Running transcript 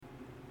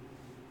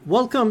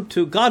Welcome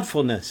to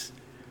Godfulness.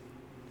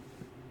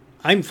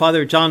 I'm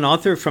Father John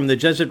Author from the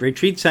Jesuit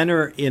Retreat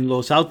Center in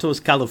Los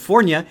Altos,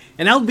 California,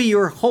 and I'll be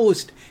your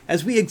host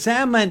as we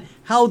examine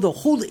how the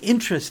whole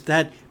interest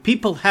that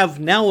people have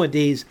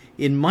nowadays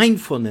in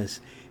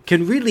mindfulness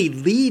can really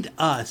lead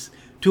us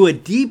to a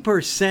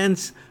deeper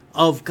sense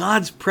of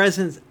God's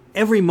presence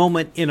every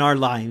moment in our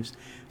lives,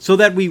 so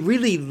that we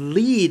really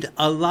lead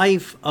a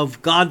life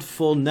of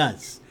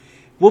Godfulness.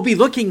 We'll be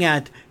looking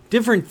at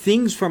different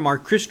things from our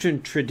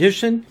Christian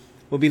tradition.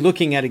 We'll be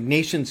looking at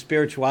Ignatian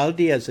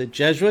spirituality as a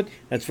Jesuit.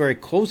 That's very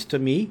close to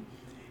me.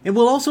 And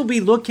we'll also be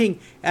looking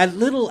at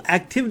little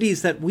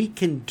activities that we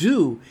can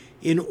do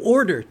in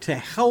order to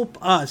help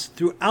us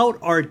throughout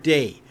our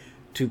day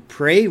to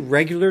pray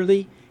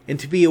regularly and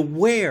to be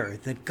aware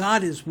that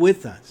God is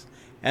with us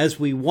as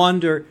we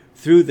wander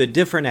through the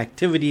different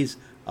activities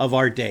of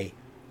our day.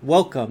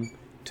 Welcome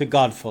to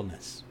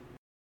Godfulness.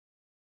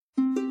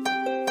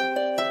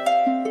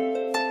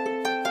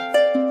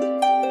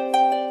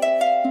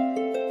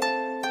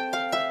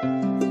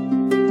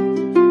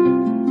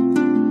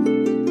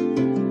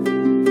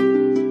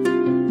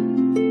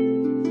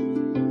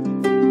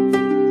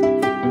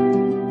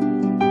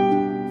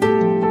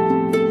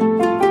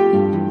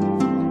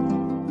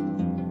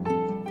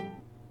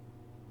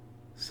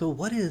 So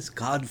what is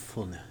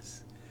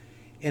Godfulness,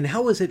 and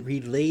how is it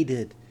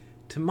related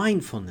to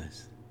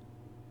mindfulness?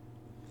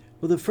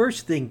 Well, the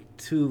first thing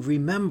to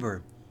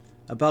remember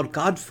about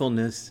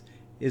Godfulness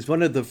is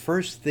one of the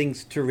first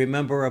things to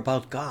remember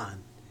about God,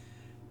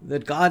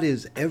 that God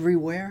is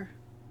everywhere.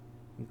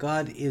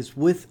 God is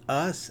with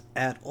us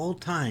at all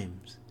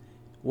times.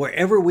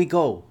 Wherever we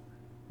go,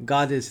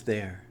 God is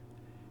there.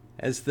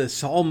 As the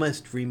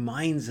psalmist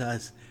reminds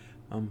us,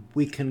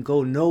 we can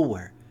go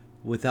nowhere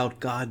without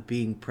God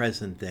being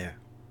present there.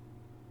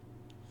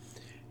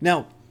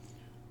 Now,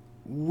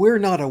 we're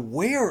not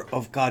aware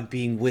of God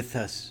being with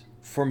us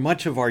for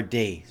much of our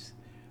days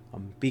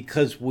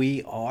because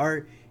we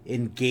are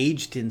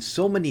engaged in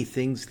so many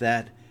things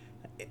that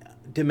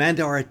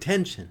demand our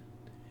attention.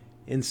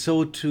 And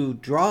so to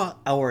draw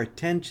our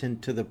attention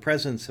to the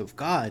presence of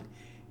God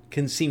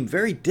can seem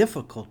very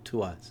difficult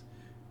to us,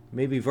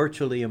 maybe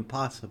virtually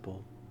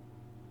impossible.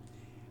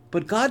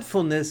 But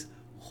Godfulness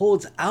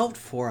holds out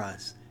for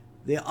us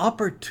the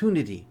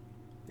opportunity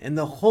and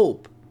the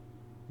hope,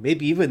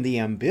 maybe even the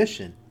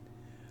ambition,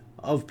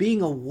 of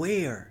being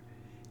aware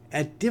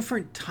at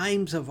different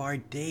times of our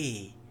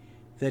day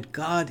that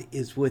God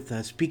is with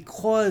us,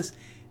 because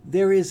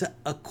there is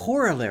a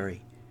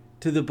corollary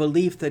to the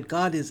belief that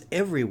God is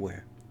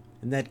everywhere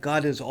and that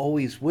God is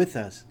always with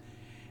us.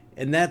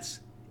 And that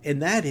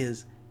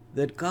is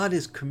that God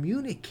is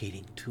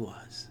communicating to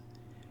us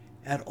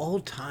at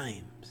all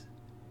times.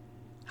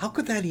 How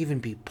could that even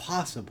be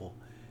possible,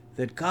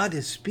 that God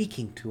is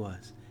speaking to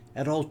us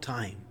at all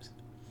times?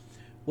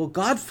 Well,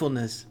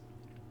 Godfulness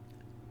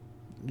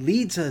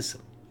leads us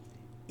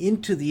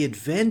into the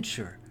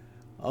adventure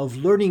of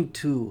learning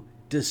to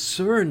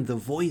discern the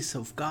voice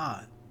of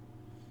God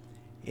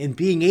and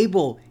being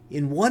able,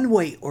 in one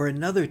way or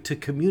another, to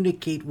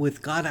communicate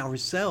with God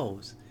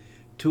ourselves,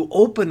 to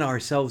open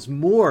ourselves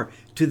more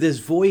to this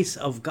voice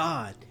of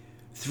God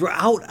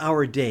throughout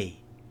our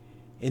day,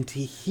 and to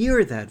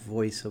hear that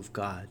voice of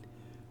God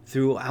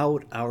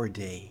throughout our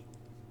day.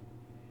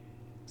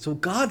 So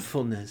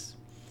Godfulness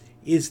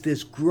is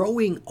this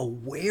growing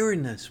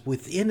awareness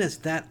within us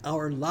that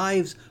our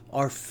lives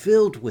are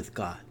filled with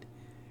God,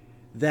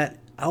 that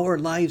our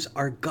lives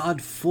are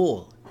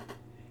God-full.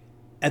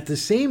 At the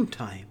same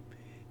time,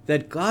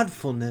 that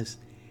Godfulness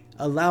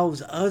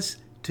allows us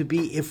to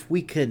be, if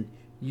we can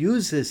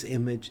use this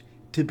image,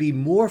 to be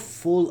more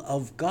full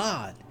of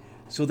God,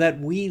 so that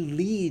we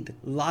lead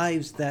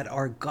lives that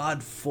are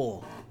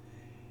God-full.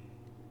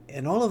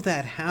 And all of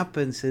that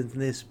happens in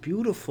this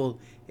beautiful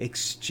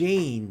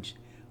exchange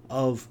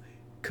of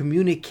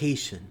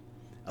communication,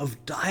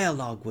 of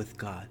dialogue with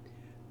God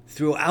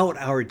throughout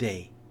our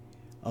day,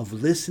 of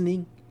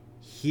listening,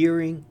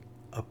 hearing,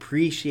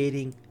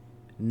 appreciating,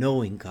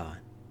 knowing God,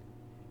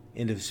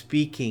 and of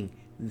speaking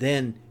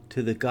then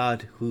to the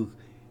God who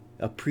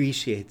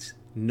appreciates,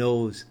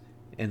 knows,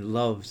 and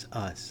loves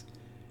us.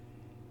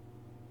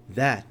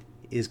 That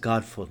is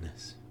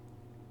Godfulness.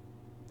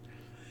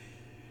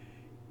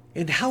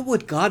 And how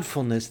would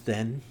Godfulness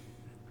then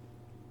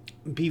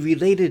be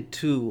related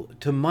to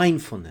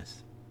mindfulness?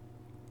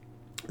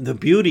 The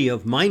beauty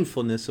of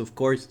mindfulness, of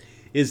course,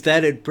 is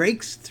that it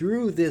breaks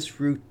through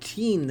this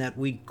routine that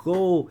we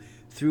go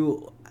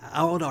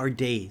throughout our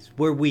days,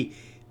 where we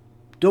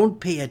don't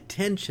pay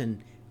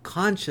attention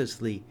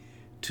consciously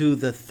to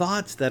the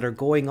thoughts that are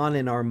going on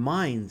in our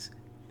minds,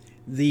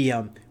 the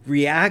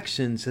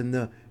reactions and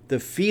the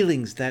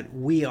feelings that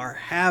we are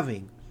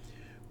having,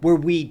 where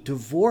we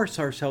divorce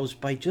ourselves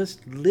by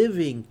just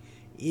living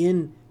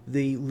in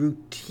the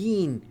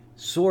routine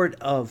sort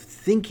of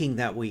thinking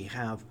that we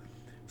have,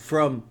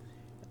 from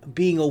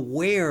being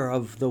aware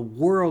of the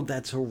world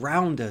that's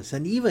around us,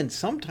 and even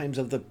sometimes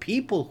of the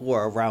people who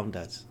are around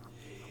us.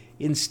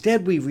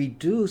 Instead, we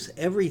reduce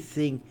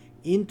everything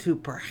into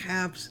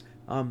perhaps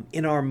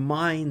in our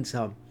minds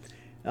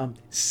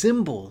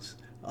symbols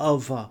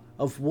of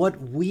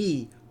what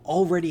we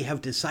already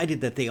have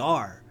decided that they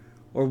are,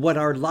 or what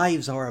our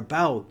lives are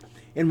about,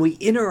 and we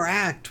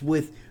interact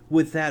with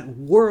that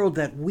world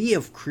that we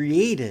have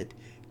created,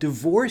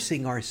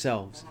 divorcing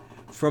ourselves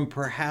from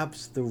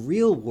perhaps the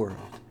real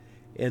world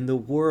and the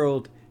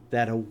world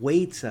that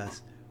awaits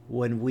us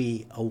when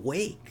we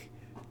awake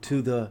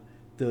to the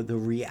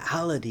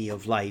reality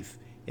of life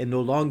and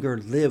no longer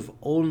live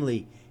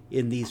only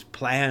in these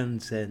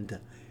plans and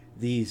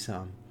these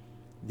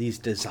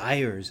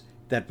desires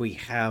that we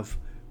have,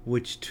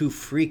 which too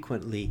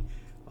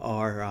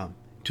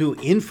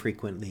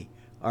infrequently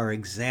are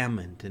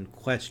examined and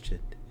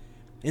questioned.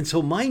 And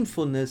so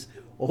mindfulness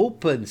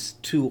opens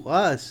to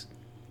us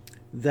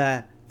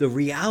the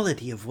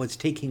reality of what's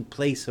taking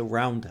place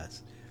around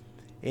us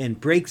and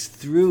breaks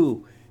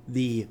through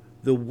the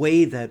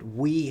way that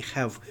we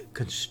have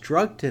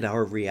constructed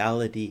our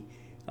reality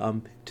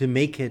to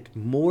make it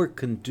more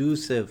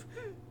conducive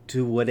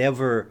to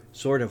whatever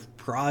sort of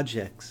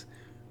projects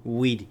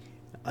we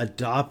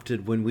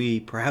adopted when we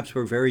perhaps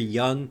were very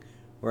young,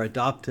 or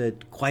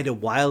adopted quite a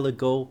while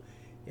ago,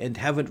 and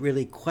haven't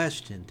really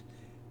questioned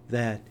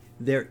that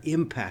their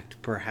impact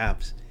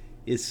perhaps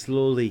is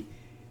slowly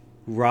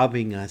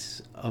robbing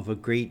us of a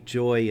great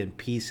joy and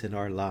peace in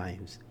our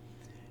lives.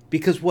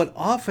 Because what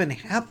often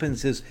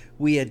happens is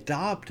we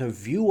adopt a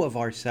view of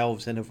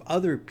ourselves and of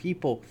other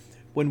people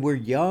when we're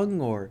young,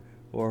 or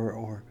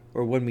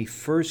when we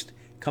first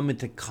come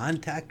into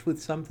contact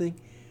with something.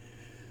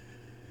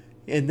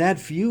 And that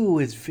view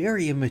is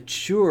very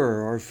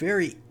immature or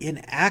very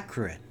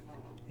inaccurate.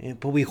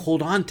 But we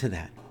hold on to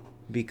that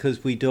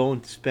because we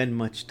don't spend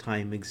much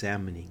time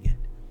examining it.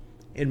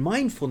 And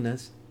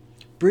mindfulness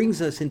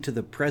brings us into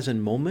the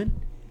present moment.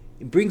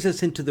 It brings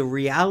us into the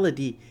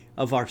reality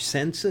of our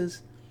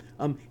senses.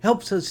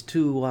 Helps us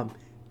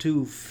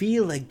to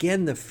feel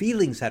again the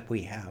feelings that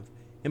we have,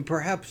 and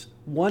perhaps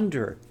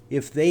wonder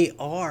if they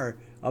are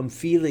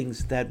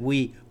feelings that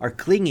we are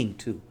clinging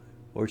to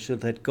or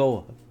should let go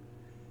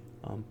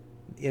of.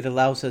 It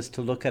allows us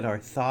to look at our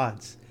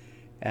thoughts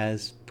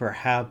as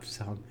perhaps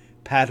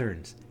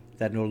patterns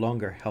that no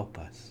longer help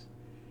us.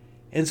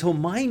 And so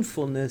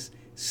mindfulness,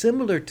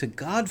 similar to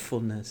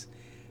Godfulness,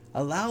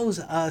 allows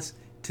us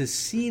to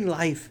see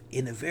life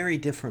in a very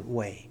different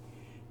way.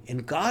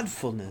 And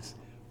Godfulness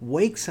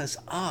wakes us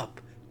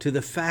up to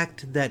the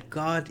fact that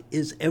God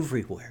is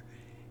everywhere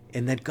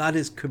and that God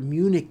is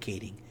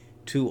communicating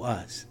to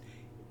us.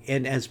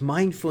 And as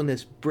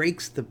mindfulness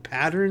breaks the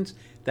patterns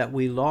that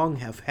we long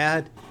have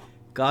had,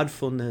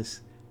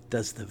 Godfulness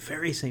does the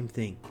very same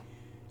thing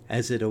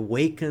as it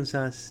awakens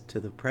us to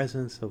the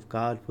presence of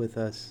God with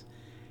us,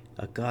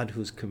 a God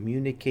who's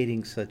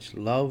communicating such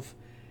love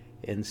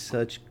and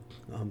such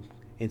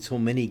and so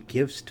many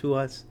gifts to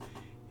us,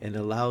 and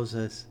allows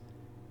us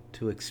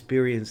to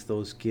experience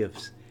those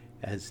gifts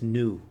as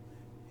new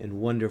and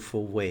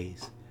wonderful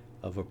ways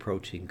of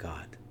approaching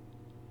God.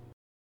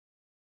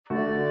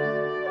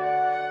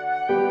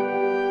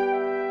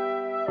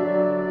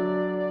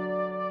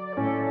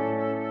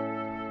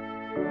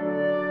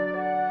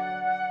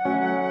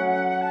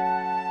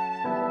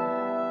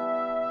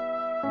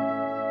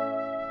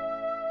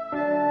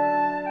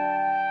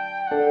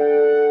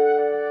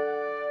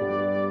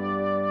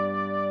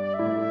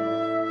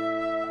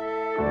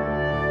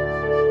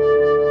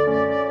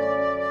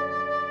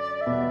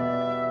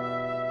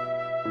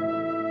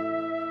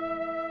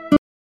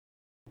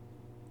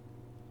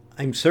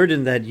 I'm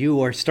certain that you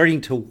are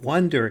starting to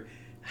wonder,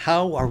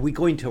 how are we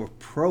going to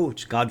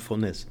approach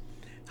Godfulness?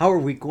 How are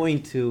we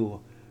going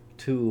to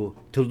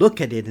look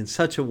at it in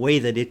such a way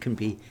that it can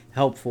be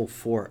helpful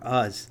for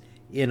us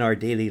in our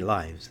daily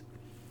lives?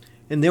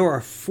 And there are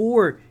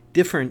 4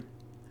 different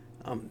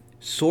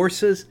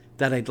sources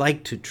that I'd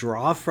like to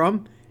draw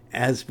from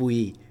as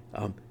we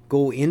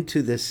go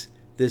into this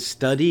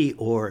study,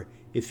 or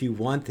if you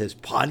want, this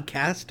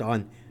podcast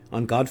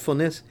on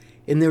Godfulness.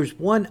 And there's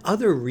one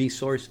other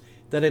resource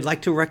that I'd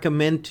like to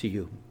recommend to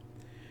you.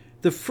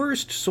 The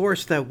first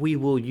source that we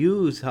will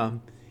use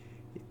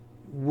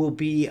will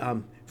be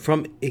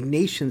from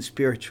Ignatian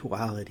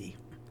spirituality.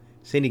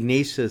 St.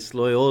 Ignatius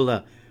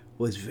Loyola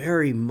was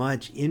very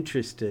much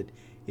interested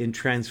in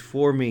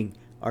transforming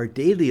our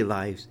daily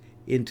lives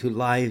into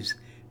lives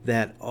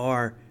that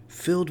are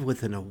filled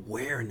with an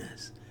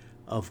awareness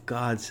of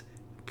God's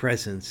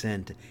presence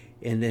and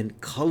then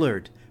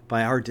colored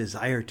by our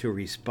desire to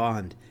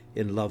respond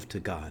in love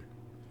to God.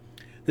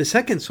 The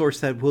second source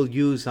that we'll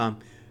use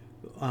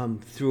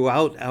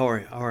throughout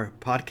our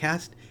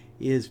podcast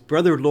is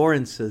Brother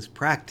Lawrence's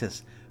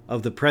practice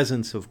of the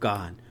presence of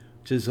God,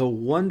 which is a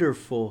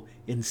wonderful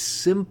and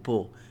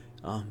simple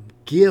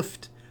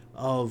gift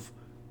of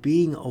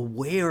being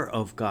aware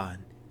of God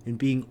and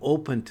being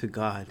open to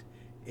God,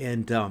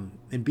 and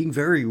being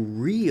very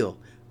real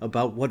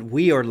about what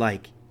we are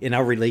like in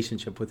our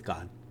relationship with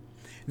God.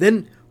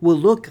 Then we'll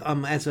look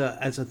as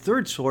a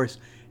third source,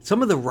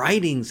 some of the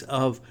writings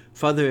of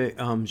Father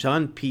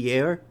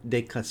Jean-Pierre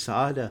de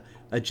Caussade,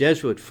 a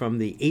Jesuit from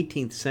the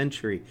 18th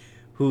century,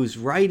 whose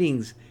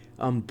writings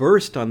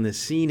burst on the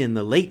scene in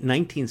the late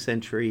 19th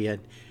century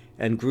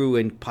and grew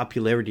in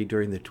popularity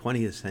during the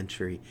 20th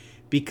century,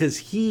 because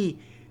he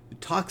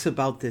talks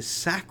about this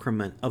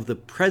sacrament of the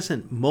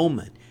present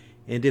moment.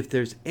 And if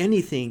there's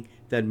anything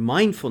that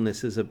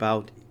mindfulness is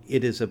about,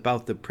 it is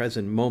about the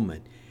present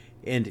moment.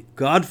 And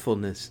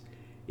Godfulness,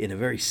 in a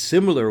very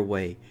similar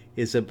way,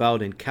 is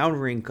about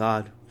encountering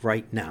God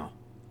right now.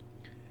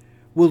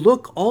 We'll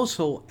look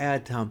also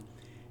at,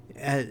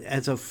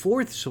 as a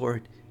fourth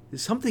sort,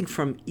 something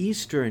from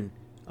Eastern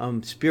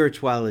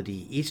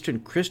spirituality, Eastern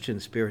Christian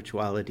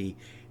spirituality,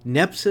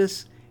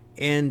 nepsis,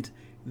 and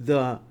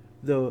the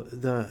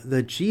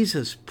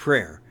Jesus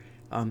prayer.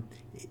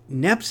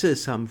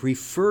 Nepsis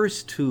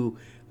refers to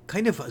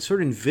kind of a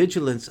certain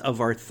vigilance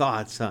of our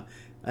thoughts,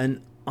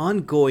 an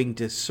ongoing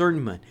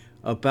discernment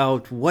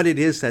about what it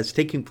is that's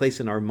taking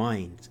place in our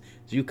minds.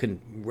 As you can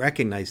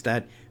recognize,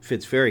 that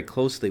fits very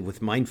closely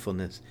with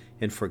mindfulness,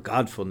 and for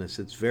Godfulness,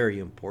 it's very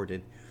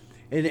important.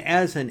 And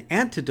as an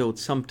antidote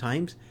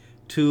sometimes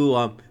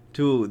to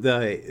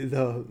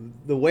the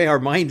way our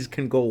minds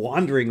can go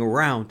wandering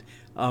around,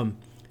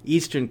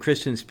 Eastern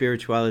Christian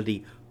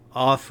spirituality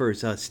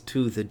offers us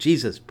to the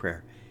Jesus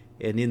prayer.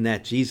 And in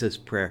that Jesus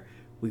prayer,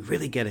 we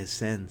really get a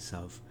sense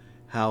of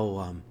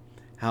how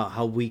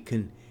we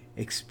can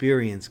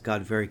experience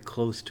God very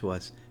close to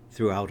us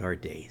throughout our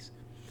days.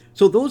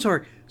 So those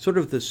are sort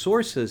of the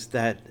sources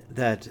that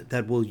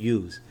we'll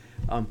use.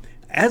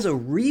 As a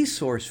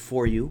resource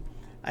for you,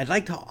 I'd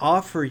like to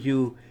offer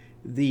you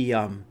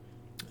the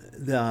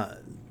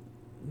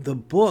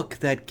book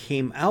that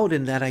came out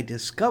and that I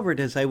discovered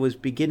as I was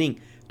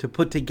beginning to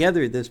put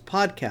together this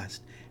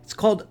podcast. It's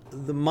called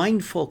The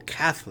Mindful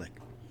Catholic,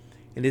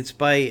 and it's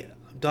by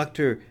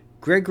Dr.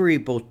 Gregory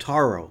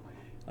Bottaro.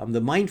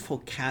 The Mindful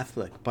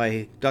Catholic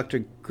by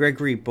Dr.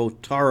 Gregory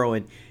Bottaro,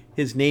 and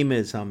his name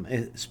is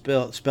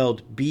spelled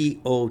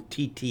Bottaro,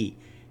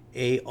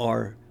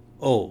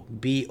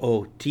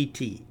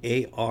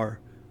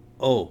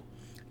 Bottaro.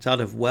 It's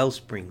out of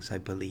Wellsprings, I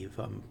believe,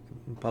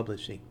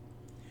 publishing.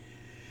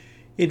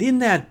 And in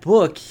that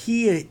book,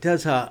 he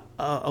does a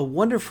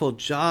wonderful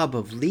job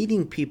of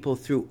leading people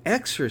through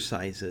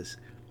exercises,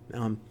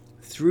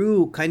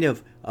 through kind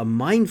of a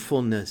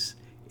mindfulness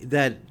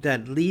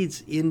that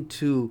leads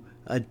into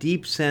a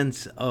deep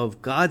sense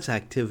of God's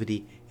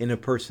activity in a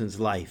person's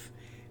life.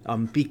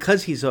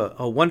 Because he's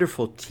a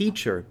wonderful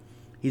teacher,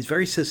 he's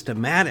very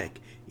systematic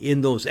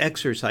in those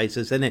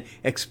exercises, and it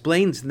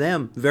explains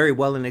them very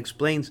well, and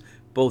explains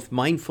both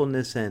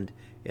mindfulness and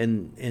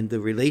the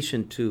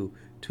relation to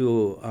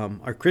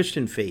our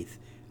Christian faith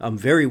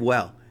very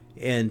well,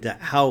 and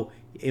how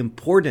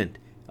important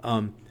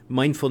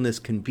mindfulness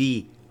can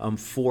be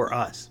for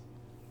us.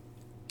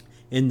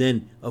 And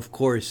then, of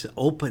course,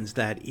 opens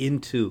that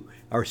into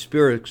our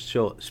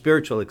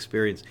spiritual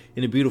experience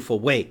in a beautiful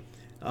way.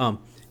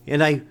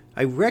 And I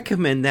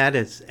recommend that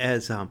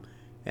as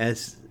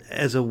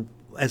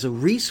a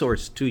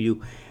resource to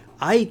you.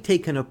 I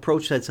take an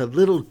approach that's a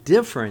little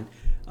different,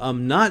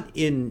 not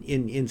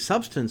in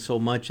substance so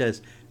much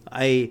as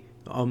I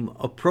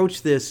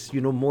approach this,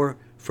 more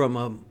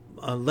from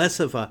a less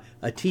of a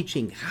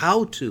teaching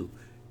how to,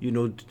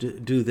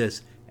 do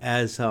this,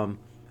 as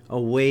a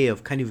way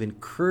of kind of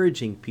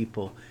encouraging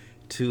people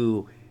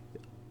to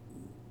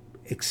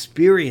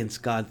experience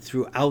God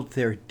throughout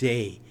their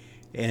day.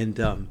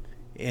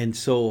 And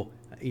so,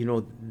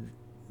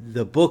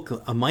 the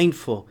book, The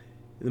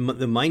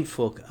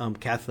Mindful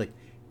Catholic,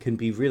 can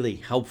be really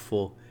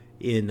helpful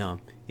in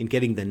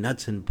getting the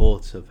nuts and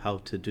bolts of how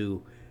to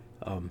do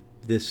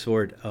this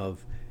sort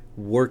of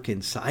work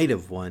inside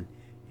of one,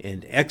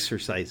 and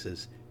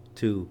exercises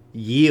to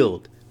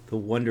yield the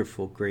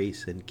wonderful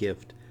grace and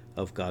gift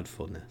of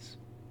Godfulness.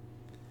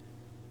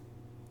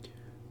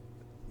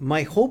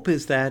 My hope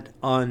is that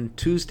on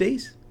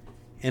Tuesdays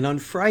and on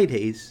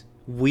Fridays,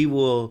 we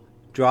will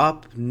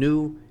drop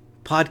new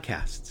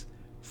podcasts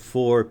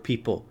for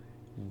people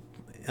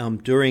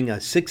during a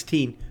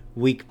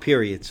 16-week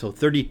period, so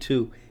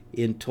 32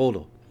 in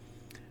total.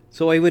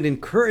 So I would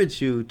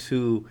encourage you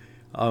to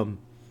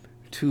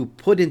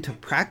put into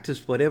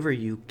practice whatever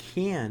you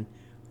can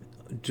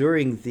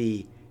during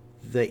the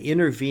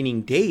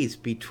intervening days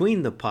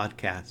between the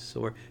podcasts,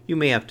 or you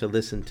may have to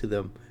listen to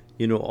them,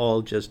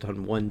 all just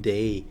on one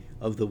day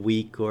of the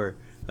week or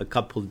a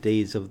couple of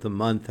days of the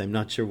month. I'm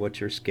not sure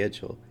what your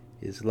schedule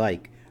is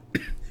like,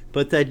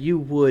 but that you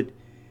would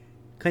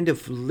kind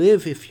of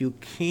live, if you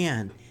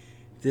can,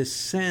 this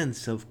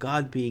sense of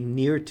God being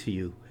near to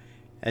you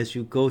as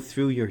you go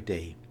through your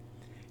day.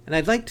 And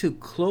I'd like to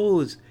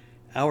close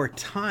our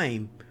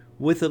time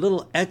with a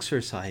little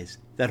exercise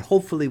that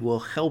hopefully will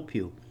help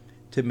you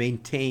to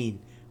maintain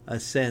a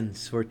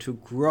sense, or to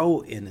grow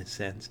in a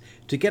sense,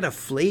 to get a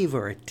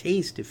flavor, a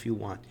taste, if you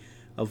want,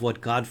 of what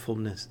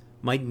Godfulness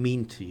might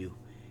mean to you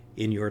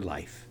in your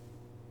life.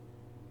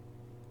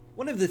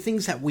 One of the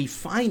things that we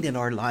find in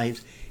our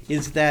lives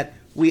is that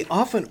we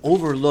often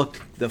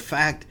overlook the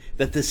fact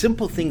that the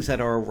simple things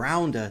that are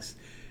around us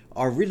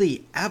are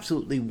really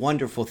absolutely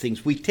wonderful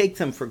things. We take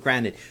them for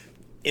granted.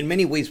 in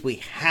many ways we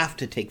have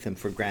to take them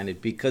for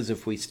granted, because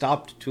if we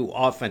stopped too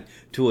often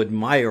to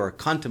admire or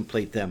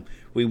contemplate them,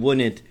 we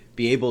wouldn't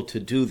be able to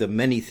do the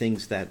many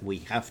things that we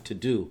have to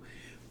do.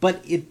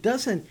 But it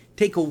doesn't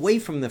take away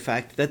from the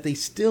fact that they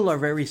still are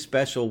very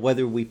special,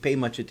 whether we pay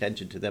much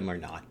attention to them or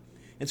not.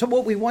 And so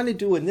what we want to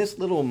do in this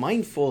little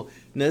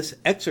mindfulness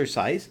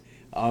exercise,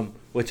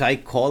 which I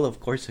call, of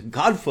course, a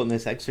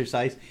Godfulness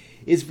exercise,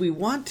 is we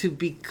want to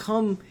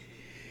become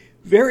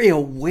very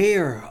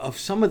aware of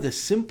some of the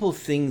simple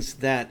things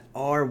that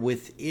are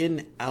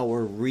within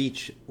our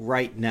reach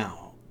right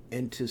now,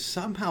 and to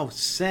somehow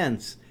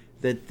sense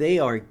that they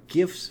are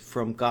gifts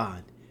from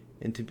God,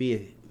 and to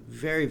be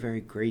very,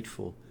 very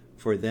grateful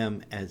for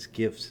them as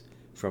gifts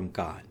from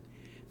God.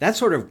 That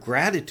sort of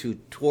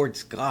gratitude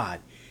towards God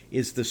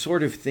is the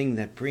sort of thing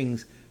that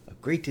brings a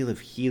great deal of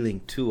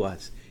healing to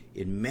us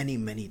in many,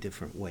 many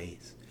different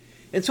ways.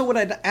 And so what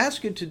I'd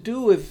ask you to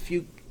do, if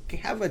you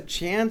have a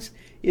chance,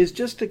 is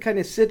just to kind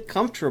of sit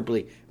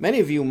comfortably. Many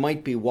of you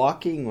might be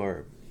walking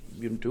or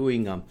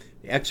doing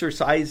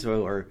exercise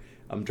or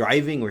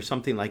driving or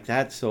something like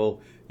that. So,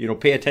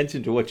 pay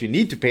attention to what you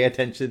need to pay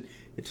attention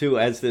to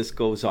as this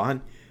goes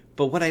on.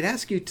 But what I'd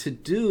ask you to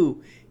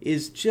do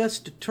is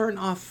just to turn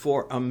off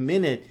for a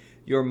minute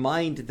your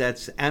mind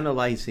that's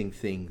analyzing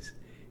things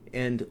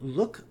and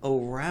look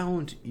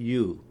around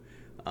you.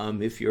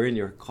 If you're in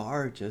your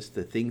car, just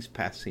the things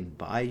passing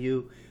by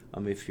you.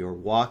 If you're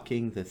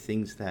walking, the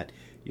things that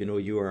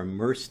you are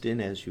immersed in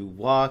as you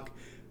walk.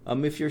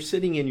 If you're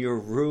sitting in your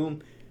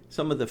room,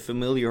 some of the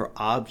familiar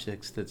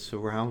objects that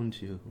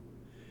surround you.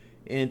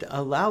 And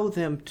allow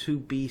them to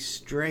be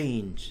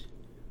strange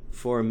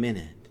for a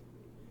minute.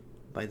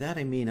 By that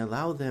I mean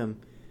allow them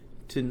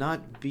to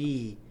not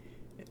be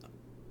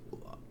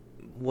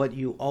what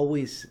you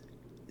always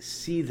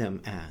see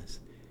them as.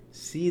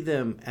 See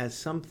them as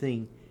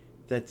something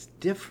that's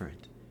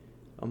different.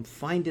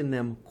 Find in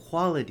them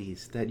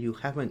qualities that you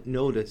haven't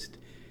noticed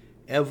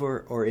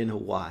ever or in a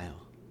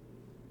while.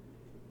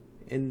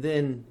 And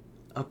then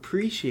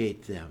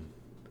appreciate them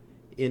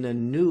in a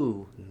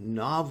new,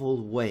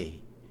 novel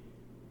way.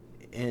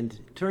 And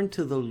turn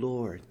to the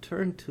Lord,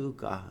 turn to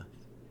God,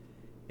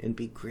 and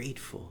be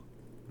grateful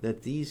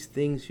that these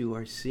things you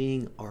are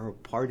seeing are a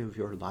part of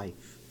your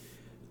life.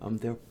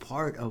 They're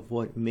part of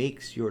what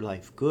makes your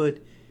life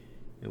good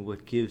and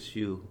what gives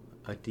you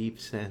a deep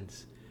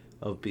sense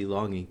of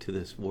belonging to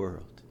this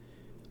world.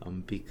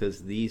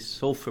 Because these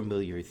so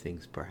familiar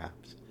things,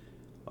 perhaps,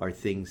 are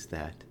things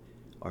that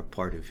are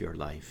part of your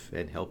life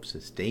and help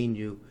sustain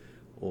you,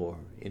 or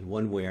in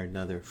one way or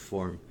another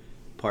form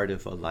part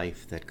of a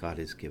life that God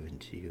has given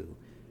to you.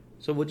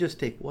 So we'll just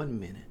take 1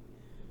 minute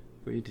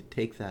for you to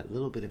take that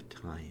little bit of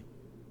time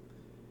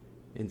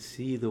and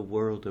see the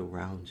world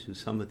around you,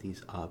 some of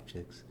these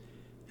objects,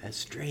 as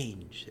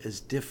strange, as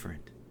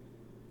different,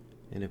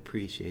 and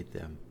appreciate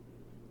them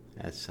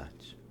as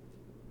such.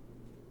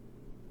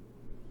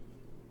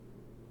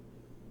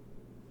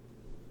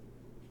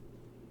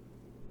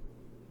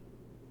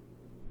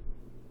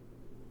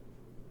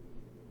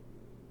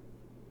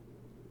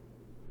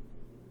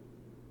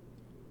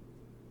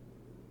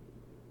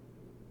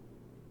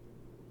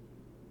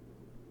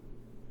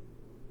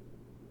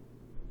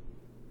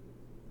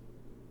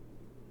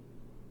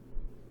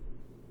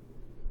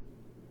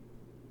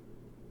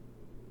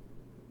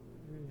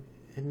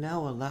 And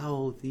now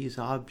allow these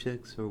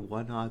objects or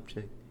one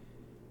object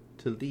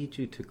to lead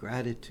you to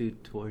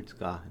gratitude towards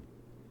God.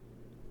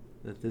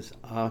 That this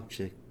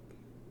object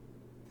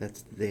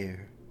that's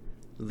there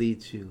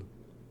leads you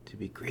to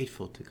be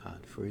grateful to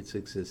God for its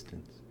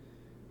existence,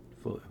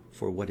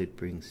 for what it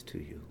brings to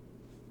you.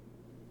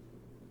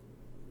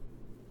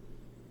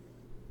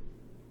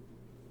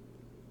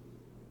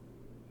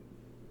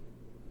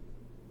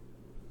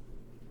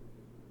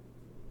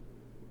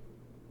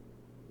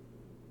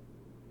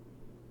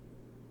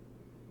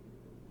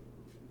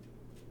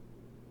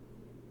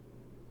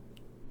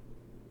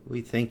 We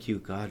thank you,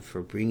 God,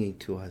 for bringing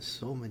to us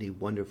so many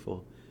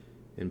wonderful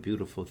and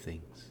beautiful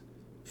things,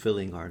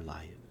 filling our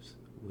lives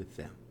with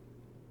them.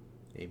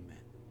 Amen.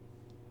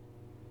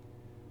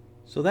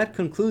 So that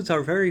concludes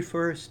our very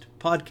first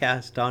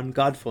podcast on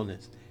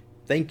Godfulness.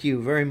 Thank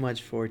you very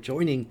much for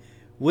joining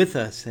with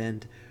us,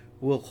 and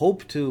we'll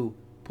hope to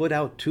put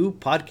out 2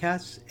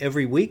 podcasts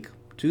every week,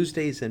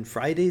 Tuesdays and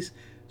Fridays.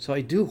 So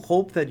I do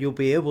hope that you'll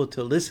be able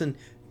to listen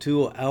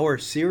to our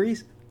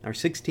series, our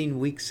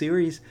 16-week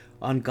series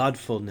on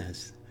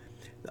Godfulness.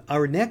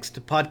 Our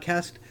next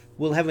podcast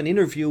will have an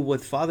interview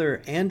with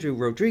Father Andrew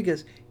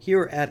Rodriguez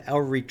here at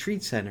our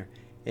retreat center,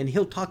 and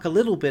he'll talk a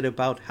little bit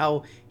about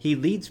how he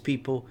leads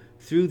people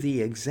through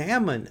the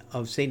examen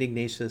of St.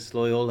 Ignatius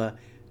Loyola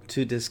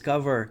to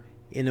discover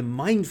in a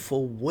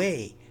mindful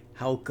way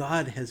how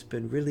God has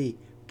been really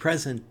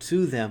present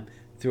to them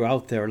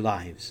throughout their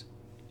lives.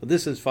 So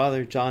this is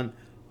Father John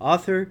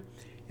Author,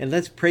 and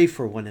let's pray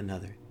for one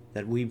another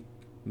that we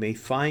may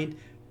find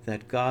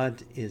that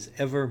God is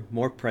ever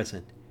more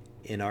present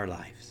in our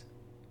lives.